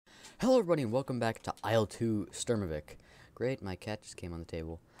Hello everybody and welcome back to Isle 2 Sturmovik. Great, my cat just came on the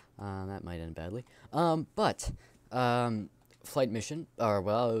table. That might end badly. Flight mission, or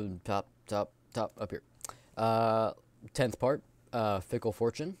well, top, up here. 10th part, Fickle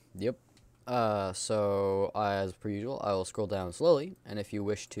Fortune, yep. So, as per usual, I will scroll down slowly, and if you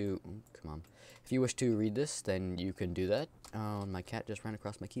wish to, if you wish to read this, then you can do that. Oh, my cat just ran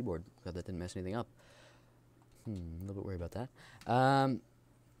across my keyboard, glad that didn't mess anything up. A little bit worried about that.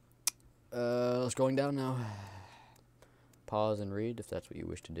 Scrolling down now. Pause and read if that's what you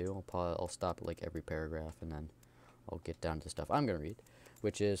wish to do. I'll stop at like every paragraph and then I'll get down to the stuff I'm gonna read,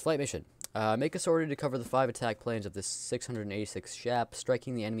 which is flight mission. Make a sortie to cover the 5 attack planes of the 686 Shap,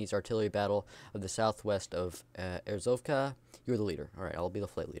 striking the enemy's artillery battle of the southwest of Erzovka. You're the leader. Alright, I'll be the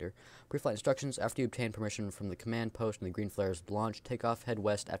flight leader. Pre-flight instructions. After you obtain permission from the command post and the green flares launch, take off, head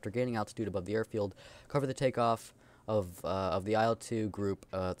west. After gaining altitude above the airfield, cover the takeoff of the Isle 2 group,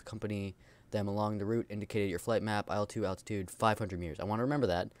 accompany them along the route indicated at your flight map. Isle 2 altitude 500 meters. I want to remember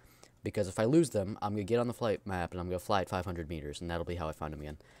that because if I lose them, I'm going to get on the flight map and I'm going to fly at 500 meters, and that'll be how I find them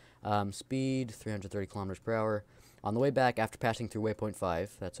again. Speed 330 kilometers per hour. On the way back, after passing through waypoint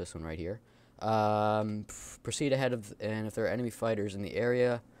 5, that's this one right here, proceed ahead of, and if there are enemy fighters in the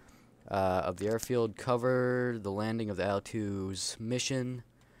area of the airfield, cover the landing of the Isle 2's mission.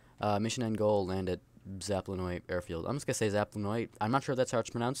 Mission end goal, land at Zaplanoy airfield. I'm just gonna say Zaplanoy. I'm not sure if that's how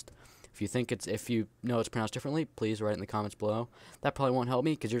it's pronounced. If you know it's pronounced differently, please write in the comments below. That probably won't help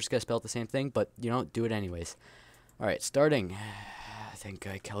me because you're just gonna spell it the same thing, but you know, do it anyways. All right, starting. I think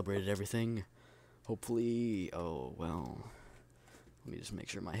I calibrated everything. Hopefully, oh well. Let me just make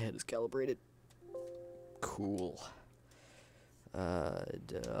sure my head is calibrated. Cool.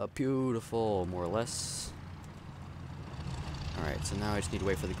 Beautiful, more or less. All right, so now I just need to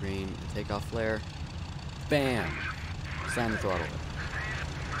wait for the green takeoff flare. Bam! Slam the throttle.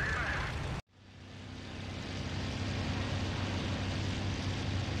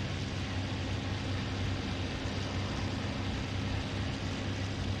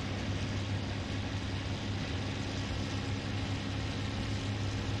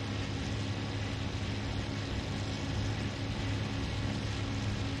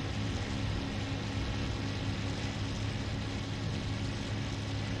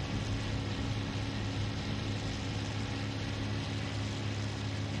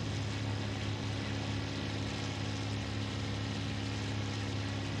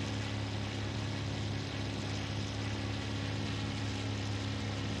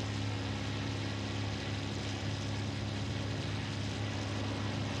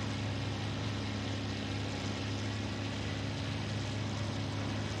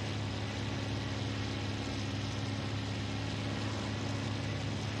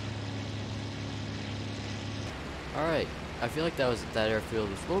 Alright, I feel like that airfield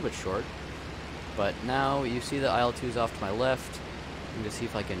was a little bit short, but now you see the Isle 2s off to my left. I'm going to see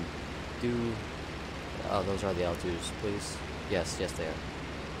if I can do... Oh, those are the Isle 2s, please. Yes, they are.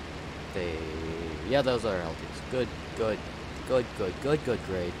 Yeah, those are Isle 2s. Good. Great.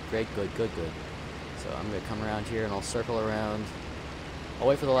 So I'm going to come around here and I'll circle around. I'll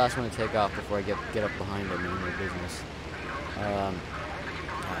wait for the last one to take off before I get up behind them and their business.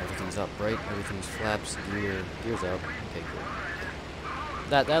 Everything's up, right? Everything's flaps, gears up. Okay, cool.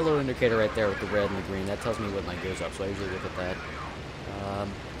 That little indicator right there with the red and the green, that tells me when my gear's up, so I usually look at that.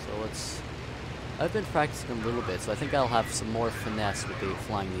 I've been practicing a little bit, so I think I'll have some more finesse with the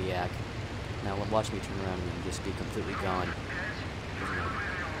flying the yak. Now, watch me turn around and just be completely gone.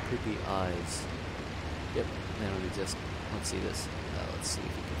 Creepy eyes. Yep, they don't exist. Let's see this. Let's see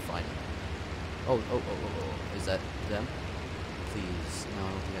if we can find them. Oh. Is that them? Please. No, I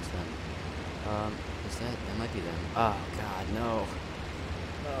don't think that's them. Is that might be them. Oh, God, no.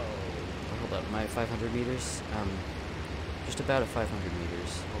 No. Hold up, my 500 meters? Just about at 500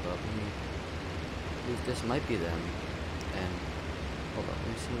 meters. Hold up, this might be them. And, hold up,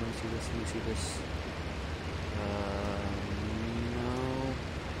 let me see this. No.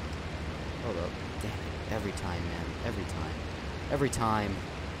 Hold up. Damn it, every time, man, every time.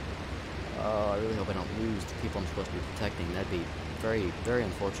 I really hope I don't lose the people I'm supposed to be protecting. That'd be very, very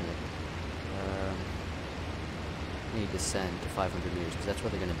unfortunate. I need to descend to 500 meters, because that's where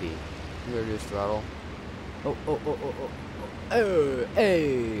they're going to be. I'm going to reduce throttle. Oh,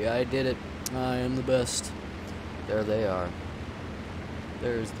 hey, I did it. I am the best. There they are.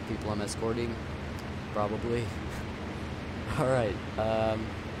 There's the people I'm escorting. Probably. Alright, I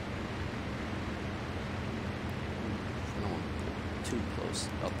don't want too close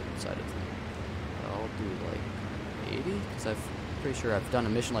up inside of them. I'll do like 80, because I'm pretty sure I've done a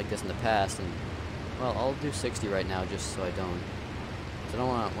mission like this in the past, and well, I'll do 60 right now just so I don't So I don't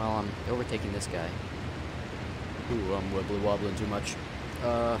want to, well, I'm overtaking this guy. Ooh, I'm wibbly-wobbling too much.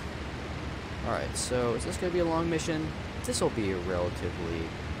 Alright, so is this going to be a long mission? This will be a relatively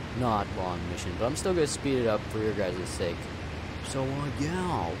not long mission, but I'm still going to speed it up for your guys' sake. So,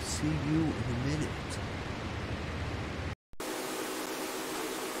 yeah, I'll see you in a minute.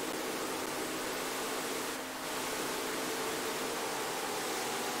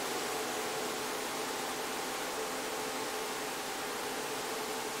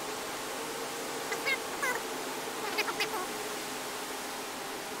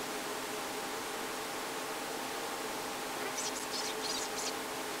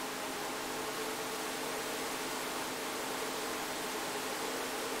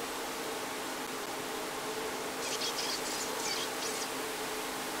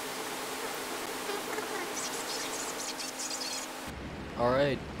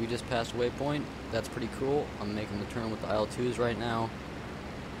 Alright, we just passed waypoint. That's pretty cool. I'm making the turn with the IL-2s right now.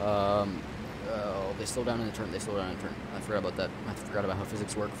 Oh, they slow down in the turn. They slow down in the turn. I forgot about that. I forgot about how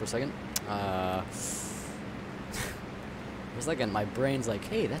physics work for a second. It's like my brain's like,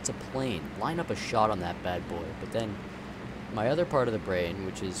 hey, that's a plane. Line up a shot on that bad boy. But then my other part of the brain,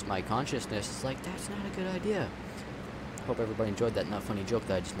 which is my consciousness, is like, that's not a good idea. Hope everybody enjoyed that not funny joke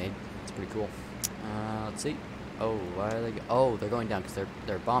that I just made. It's pretty cool. Let's see. Oh, why are they? Oh, they're going down because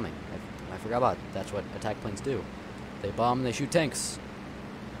they're bombing. I forgot about it. That's what attack planes do. They bomb and they shoot tanks.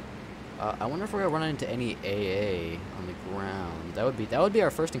 I wonder if we're gonna run into any AA on the ground. That would be our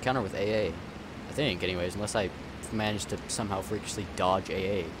first encounter with AA. I think, anyways, unless I managed to somehow freakishly dodge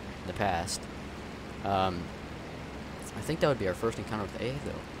AA in the past. I think that would be our first encounter with AA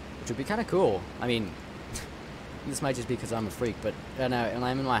though, which would be kind of cool. I mean. This might just be because I'm a freak, but and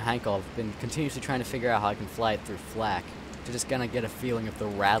I'm in my Hankel. I've been continuously trying to figure out how I can fly it through flak to just kind of get a feeling of the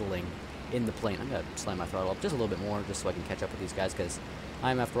rattling in the plane. I'm going to slam my throttle up just a little bit more just so I can catch up with these guys because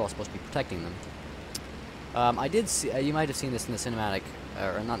I'm, after all, supposed to be protecting them. I did see, you might have seen this in the cinematic,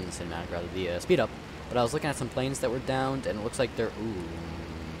 or not in the cinematic, rather, the speed up, but I was looking at some planes that were downed, and it looks like they're,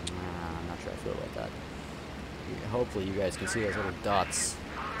 I'm not sure I feel about that. Hopefully you guys can see those little dots.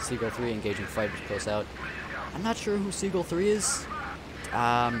 Seagull 3 engaging fighters close out. I'm not sure who Seagull 3 is.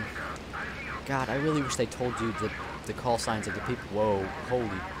 God, I really wish they told you the call signs of the people. Whoa, holy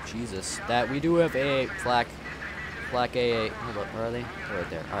Jesus. That we do have AA, flak AA. Hold up, where are they? They're right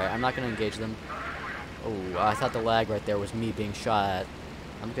there. Alright, I'm not going to engage them. Oh, I thought the lag right there was me being shot at.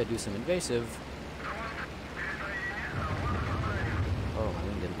 I'm going to do some invasive. Oh, my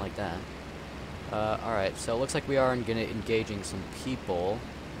wing didn't like that. Alright, so it looks like we are engaging some people.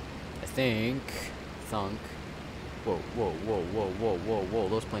 I think. Thunk. Whoa, whoa, whoa, whoa, whoa, whoa, whoa.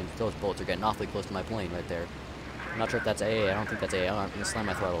 Those bullets are getting awfully close to my plane right there. I'm not sure if that's AA. I don't think that's AA. I'm going to slam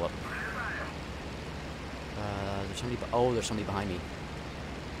my throttle up. There's somebody... Oh, there's somebody behind me.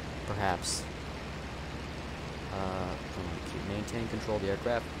 Perhaps. Come on, maintain control of the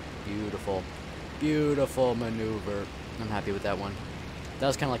aircraft. Beautiful. Beautiful maneuver. I'm happy with that one. That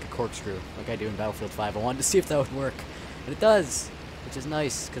was kind of like a corkscrew, like I do in Battlefield 5. I wanted to see if that would work. And it does, which is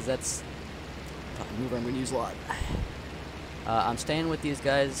nice, because that's a maneuver I'm going to use a lot. I'm staying with these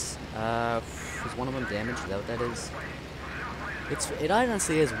guys. Is one of them damaged? Is that what that is? It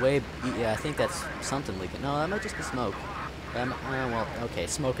honestly is way... Yeah, I think that's something leaking. No, that might just be smoke. Well, okay,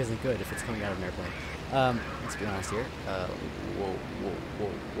 smoke isn't good if it's coming out of an airplane. Let's be honest here. Whoa, whoa,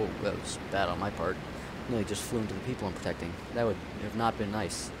 whoa, whoa. That was bad on my part. Nearly just flew into the people I'm protecting. That would have not been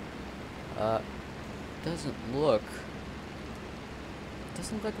nice. Doesn't look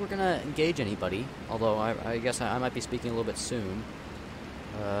like we're gonna engage anybody. Although I guess I might be speaking a little bit soon.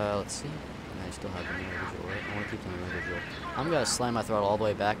 Let's see. I still have the mirror visual, right? I want to keep the mirror visual. I'm gonna slam my throttle all the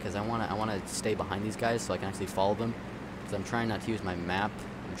way back because I wanna stay behind these guys so I can actually follow them. Because I'm trying not to use my map.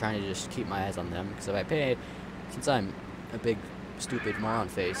 I'm trying to just keep my eyes on them. Because if I pay, since I'm a big stupid moron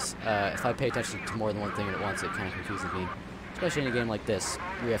face, if I pay attention to more than one thing at once, it kind of confuses me. Especially in a game like this,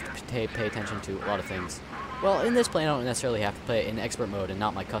 where you have to pay attention to a lot of things. Well, in this plane, I don't necessarily have to play in expert mode and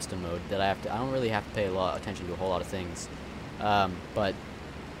not my custom mode. I don't really have to pay a lot of attention to a whole lot of things. But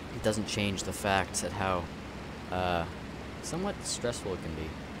it doesn't change the fact at how somewhat stressful it can be.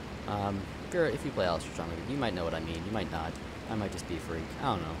 If you play Alistair Sturmovik, you might know what I mean. You might not. I might just be a freak.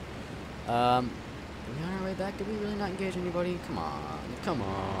 I don't know. Are we on our way back? Did we really not engage anybody? Come on. Come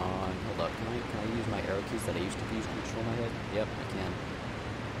on. Hold up. Can I use my arrow keys that I used to use to control my head? Yep, I can.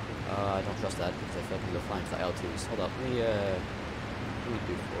 I don't trust that because I feel like I'm going to go flying for the L2s. Hold up. Let me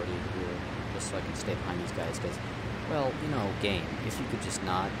do 40 here just so I can stay behind these guys because, well, you know, game. If you could just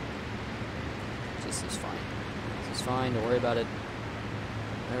not. This is fine. This is fine. Don't worry about it.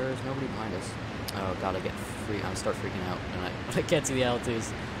 There's nobody behind us. Oh god, I start freaking out when I can't see the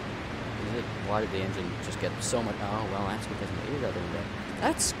altitudes. Why did the engine just get so much? Oh well, that's because my ears are doing that.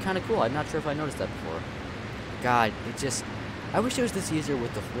 That's kind of cool. I'm not sure if I noticed that before. God, it just. I wish it was this easier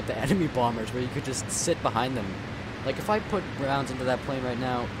with the enemy bombers, where you could just sit behind them. Like if I put rounds into that plane right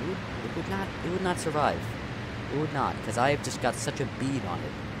now, it would not survive. It would not, because I have just got such a bead on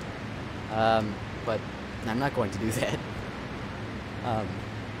it. But I'm not going to do that.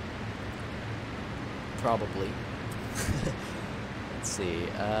 Probably. Let's see.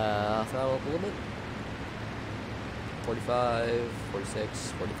 Throttle up a little bit. 45,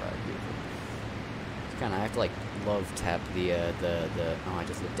 46, 45. Beautiful. I have to like love tap the oh, I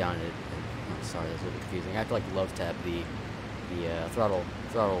just looked down at it. Oh, sorry, that's a little bit confusing. I have to like love tap the throttle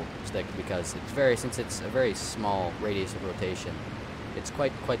stick because since it's a very small radius of rotation, it's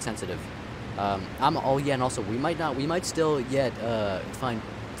quite sensitive. Oh yeah, and also we might still yet find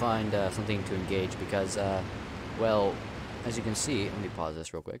something to engage because well, as you can see, let me pause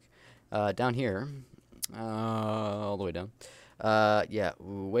this real quick. Down here, all the way down. Yeah,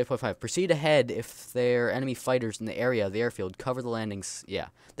 waypoint 5. Proceed ahead if there are enemy fighters in the area of the airfield. Cover the landings. Yeah,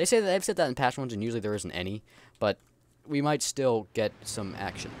 they've said that in past ones, and usually there isn't any, but we might still get some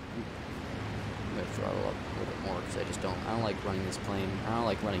action. I'm gonna throttle up a little bit more because I don't like running this plane. I don't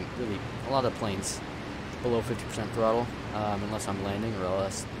like running really a lot of planes below 50% throttle, unless I'm landing or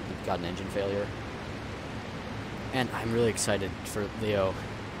else we've got an engine failure. And I'm really excited for Leo.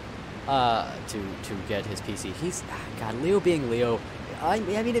 To get his PC. God, Leo being Leo, I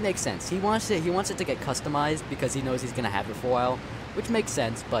mean it makes sense. He wants it to get customized because he knows he's gonna have it for a while, which makes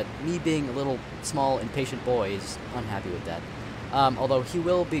sense, but me being a little small impatient boy is unhappy with that. Although he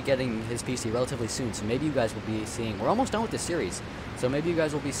will be getting his PC relatively soon, so maybe you guys will be seeing, we're almost done with this series, so maybe you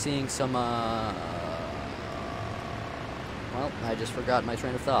guys will be seeing some, well, I just forgot my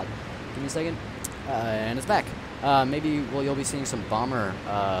train of thought. Give me a second, and it's back. Maybe you'll be seeing some bomber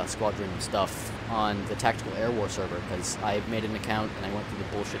squadron stuff on the Tactical Air War server, because I made an account and I went through the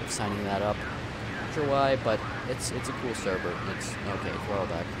bullshit of signing that up. Not sure why, but it's a cool server. It's okay. Throttle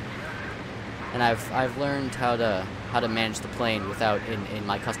back. And I've learned how to manage the plane without in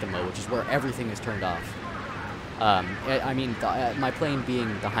my custom mode, which is where everything is turned off. I mean my plane being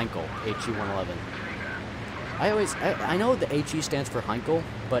the Heinkel HE-111. I know the HE stands for Heinkel,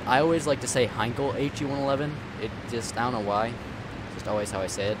 but I always like to say Heinkel HE-111. It just, I don't know why. It's just always how I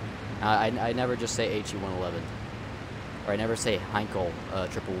say it. I never just say HE-111. Or I never say Heinkel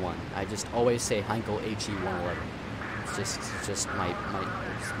 111. I just always say Heinkel HE-111. It's just it's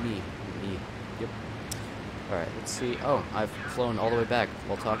me. Yep. Alright, let's see. Oh, I've flown all the way back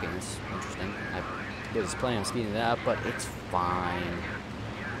while talking. It's interesting. I did this plane, I'm speeding that up, but it's fine.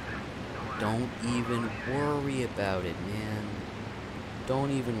 Don't even worry about it, man.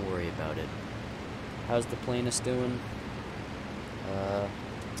 Don't even worry about it. How's the planist doing?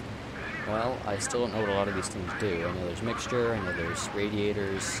 Well, I still don't know what a lot of these things do. I know there's mixture, I know there's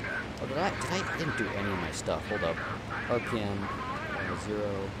radiators. Oh, I didn't do any of my stuff. Hold up. RPM,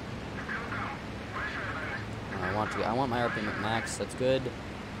 0. I want my RPM at max, that's good.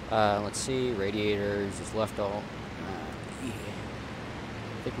 Let's see, radiators is left all. Yeah.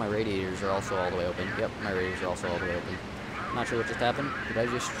 I think my radiators are also all the way open. Yep, my radiators are also all the way open. Not sure what just happened. Did I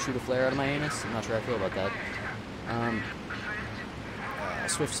just shoot a flare out of my anus? I'm not sure how I feel about that.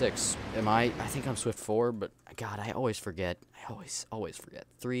 Swift 6. I think I'm Swift 4, but God, I always forget. I always forget.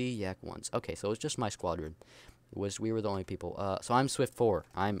 3 Yak 1s. Okay, so it was just my squadron. We were the only people. So I'm Swift 4.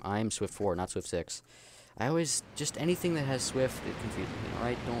 I'm Swift 4, not Swift 6. I always, just anything that has Swift, it confuses me,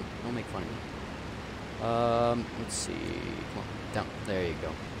 alright? Don't make fun of me. Let's see. Come on, down. There you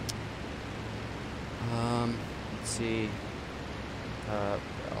go. Let's see. I'll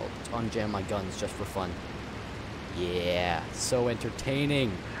unjam my guns just for fun. Yeah, so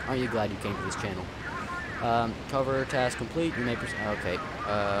entertaining. Aren't you glad you came to this channel? Cover task complete. You may okay.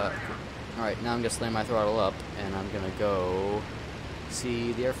 Alright, now I'm gonna slam my throttle up, and I'm gonna go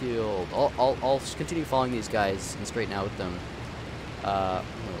see the airfield. I'll continue following these guys and straighten out with them. Let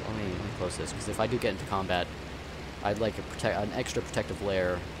me close this, because if I do get into combat, I'd like an extra protective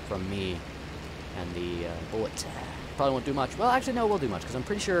layer from me and the bullet. Probably won't do much. Well, actually, no, it will do much, because I'm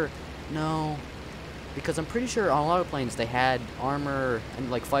pretty sure... No. Because I'm pretty sure on a lot of planes they had armor,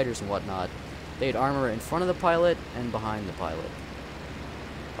 and like fighters and whatnot, they had armor in front of the pilot and behind the pilot.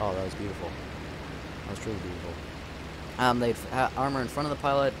 Oh, that was beautiful. That was truly beautiful. They'd have armor in front of the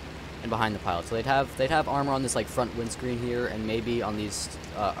pilot and behind the pilot. So they'd have armor on this like front windscreen here, and maybe on these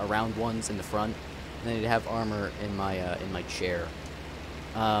around ones in the front. And then they'd have armor in my chair.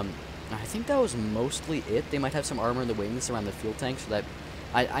 I think that was mostly it. They might have some armor in the wings around the fuel tank, so that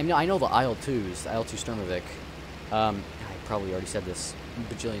I know the IL-2s, IL-2 Sturmovik. I probably already said this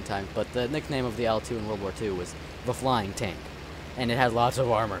a bajillion times, but the nickname of the IL-2 in World War II was the Flying Tank, and it had lots of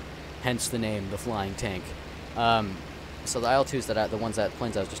armor, hence the name, the Flying Tank. So the IL-2s the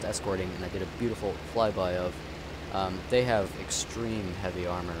planes I was just escorting, and I did a beautiful flyby of. They have extreme heavy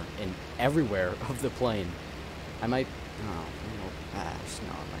armor in everywhere of the plane. I might. No, I'm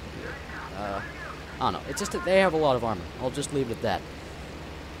not gonna do it. I don't know. It's just that they have a lot of armor. I'll just leave it at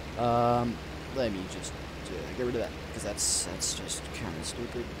that. Let me just get rid of that, because that's just kind of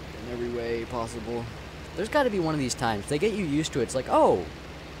stupid in every way possible. There's got to be one of these times they get you used to it. It's like, oh,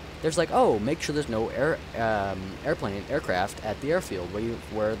 there's like, oh, make sure there's no aircraft at the airfield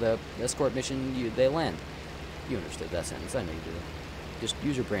where the escort mission they land. You understood that sentence. I know you did. Just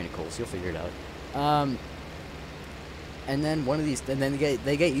use your brain, Coles. You'll figure it out. And then one of these, and then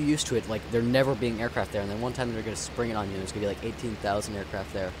they get you used to it. Like, there never being aircraft there, and then one time they're gonna spring it on you. And there's gonna be like 18,000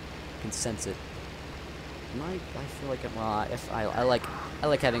 aircraft there. You can sense it. I feel like I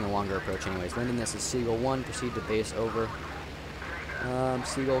like having a longer approach. Anyways, landing this is Seagull 1. Proceed to base over.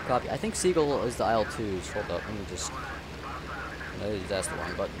 Seagull copy. I think Seagull is the IL-2s. Hold up. Let me just. That's the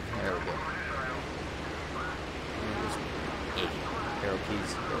wrong button. There we go. Arrow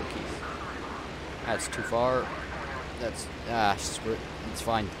keys. That's too far. Screw it. It's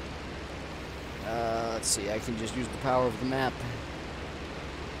fine. Let's see. I can just use the power of the map.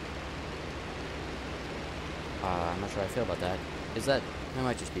 I'm not sure how I feel about that. That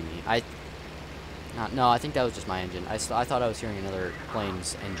might just be me. No, I think that was just my engine. I thought I was hearing another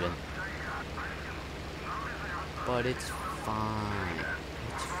plane's engine. But it's fine.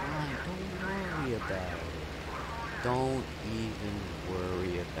 It's fine. Don't worry about it. Don't even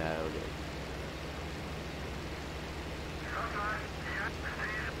worry about it.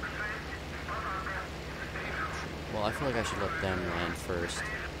 Well, I feel like I should let them land first.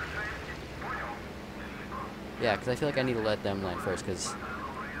 Yeah, because I feel like I need to let them land first, because...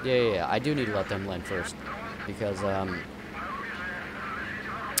 Yeah, I do need to let them land first. Because,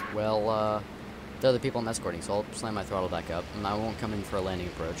 well, they're the people I'm escorting, so I'll slam my throttle back up, and I won't come in for a landing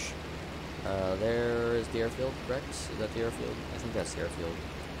approach. There is the airfield, correct? Is that the airfield? I think that's the airfield.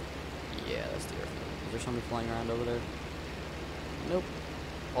 Yeah, that's the airfield. Is there somebody flying around over there? Nope.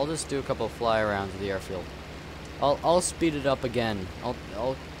 I'll just do a couple of fly-arounds of the airfield. I'll speed it up again.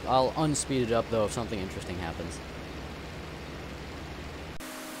 I'll unspeed it up, though, if something interesting happens.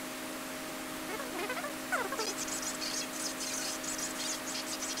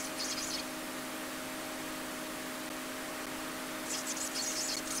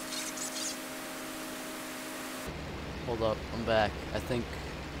 Hold up, I'm back. I think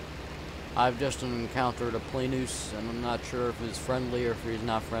I've just encountered a Planus, and I'm not sure if he's friendly or if he's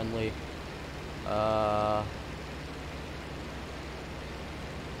not friendly.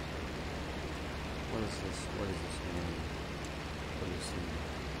 What is this? What is this mean? What is he?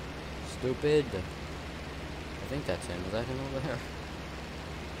 Stupid. I think that's him. Is that him over there?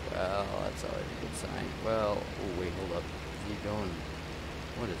 Well, that's always a good sign. Well, oh wait, hold up. Is he going?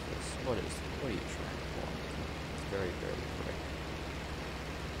 What is this? What are you trying to pull? It's very, very quick.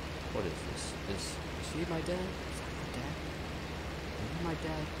 What is this? Is he my dad? Is that my dad? Are you my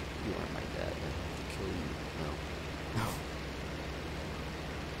dad? You are my dad. I have to kill you. No. No.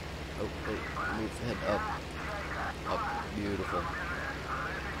 Oh, move the head up. Up. Beautiful.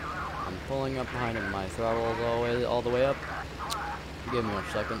 I'm pulling up behind him. My throttle all the way up. Give me 1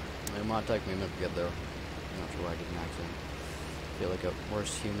 second. It might take me a minute to get there. I'm not sure why I did an accident. I feel like a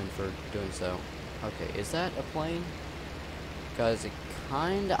worse human for doing so. Okay, is that a plane? Because it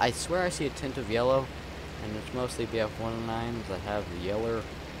kinda... I swear I see a tint of yellow. And it's mostly BF-109s that have the yellow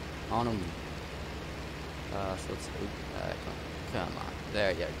on them. So let's... come on.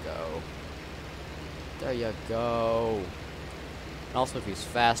 There you go. There you go. And also, if he's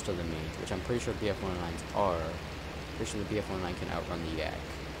faster than me, which I'm pretty sure BF-109s are, pretty sure the BF-109 can outrun the Yak.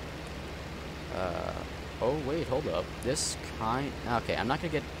 Oh, wait, hold up. This kind... Okay, I'm not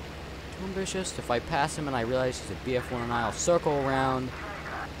going to get too ambitious. If I pass him and I realize he's a BF-109, I'll circle around.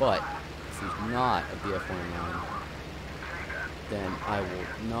 But if he's not a BF-109, then I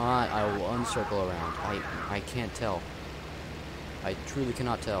will uncircle around. I can't tell. I truly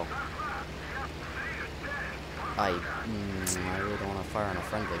cannot tell. I really don't want to fire on a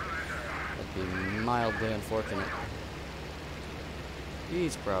friendly. That'd be mildly unfortunate.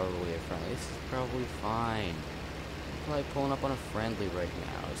 He's probably a friendly. This is probably fine. I'm probably pulling up on a friendly right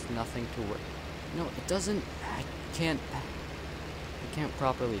now. It's nothing to worry. No, it doesn't. I can't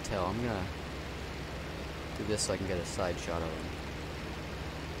properly tell. I'm gonna do this so I can get a side shot of him.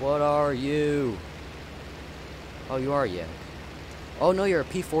 What are you? Oh, you are Yak. Oh no, you're a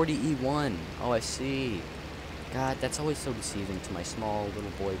P40E1. Oh, I see. God, that's always so deceiving to my small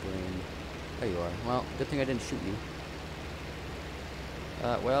little boy brain. There you are. Well, good thing I didn't shoot you.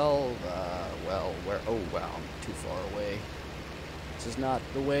 Well, where? Oh, wow, I'm too far away. This is not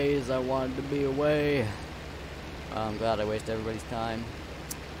the ways I wanted to be away. I'm glad I wasted everybody's time.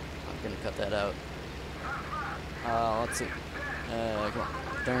 I'm gonna cut that out. Let's see. Come on.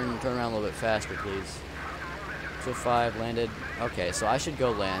 Turn around a little bit faster, please. 5 landed. Okay, so I should go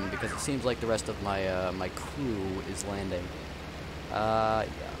land because it seems like the rest of my my crew is landing. Yeah.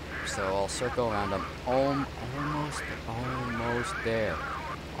 So I'll circle around them. Almost there.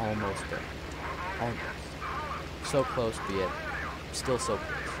 Almost there. Almost. So close, be it. Still so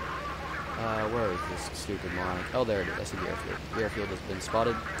close. Where is this stupid moronic? Oh, there it is. I see the airfield. The airfield has been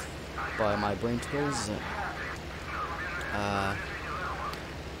spotted by my brain tickles.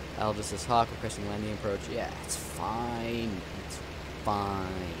 Aldous says Hawk requesting landing approach. Yeah, it's fine. It's fine.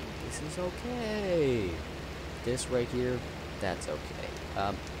 This is okay. This right here, that's okay.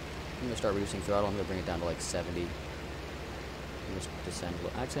 I'm gonna start reducing throttle. I'm gonna bring it down to like 70. I'm gonna descend a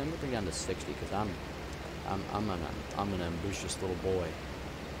little. Actually, I'm gonna bring it down to 60 because I'm an ambitious little boy.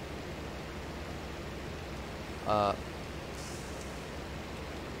 Oh,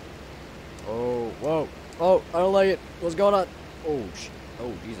 whoa. Oh, I don't like it. What's going on? Oh, shit.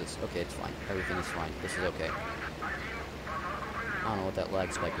 Oh, Jesus. Okay, it's fine. Everything is fine. This is okay. I don't know what that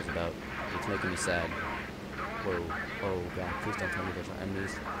lag spike is about. It's making me sad. Whoa. Oh, God. Please don't tell me those are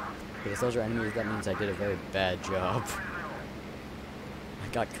enemies. Because if those are enemies, that means I did a very bad job. I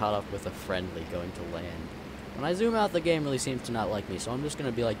got caught up with a friendly going to land. When I zoom out, the game really seems to not like me, so I'm just going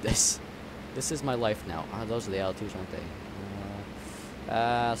to be like this. This is my life now. Those are the altitudes, aren't they?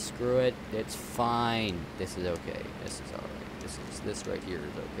 Screw it. It's fine. This is okay. This is alright. This right here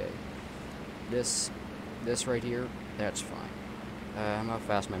is okay. This right here, that's fine. How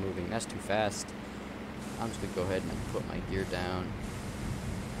fast am I moving? That's too fast. I'm just gonna go ahead and put my gear down.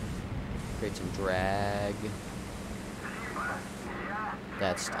 Create some drag.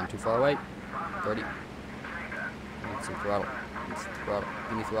 I'm too far away. 30. I need some throttle.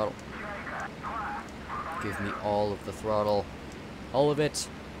 Give me throttle. Give me all of the throttle. All of it.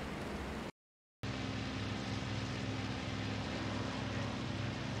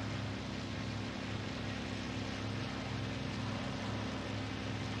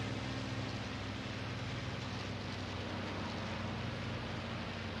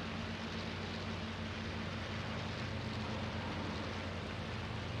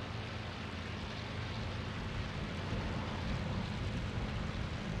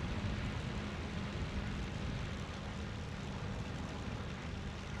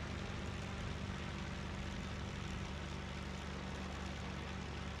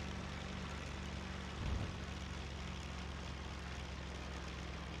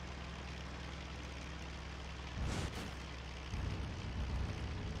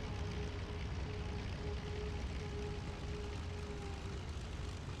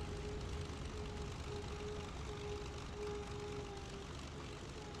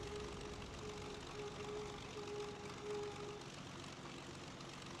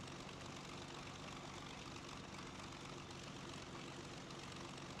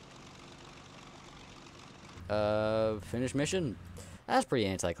 Finish mission. That's pretty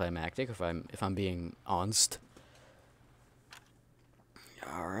anticlimactic if I'm being honest.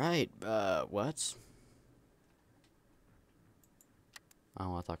 Alright, what? I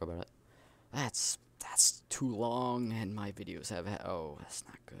don't want to talk about it. That's too long, and my videos have oh, that's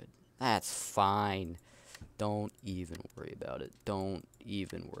not good. That's fine. Don't even worry about it. Don't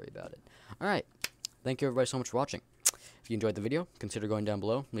even worry about it. Alright, thank you everybody so much for watching. If you enjoyed the video, consider going down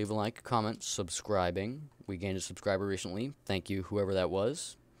below, leave a like, comment, subscribing. We gained a subscriber recently. Thank you, whoever that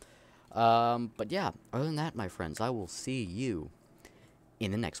was. But yeah, other than that, my friends, I will see you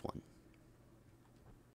in the next one.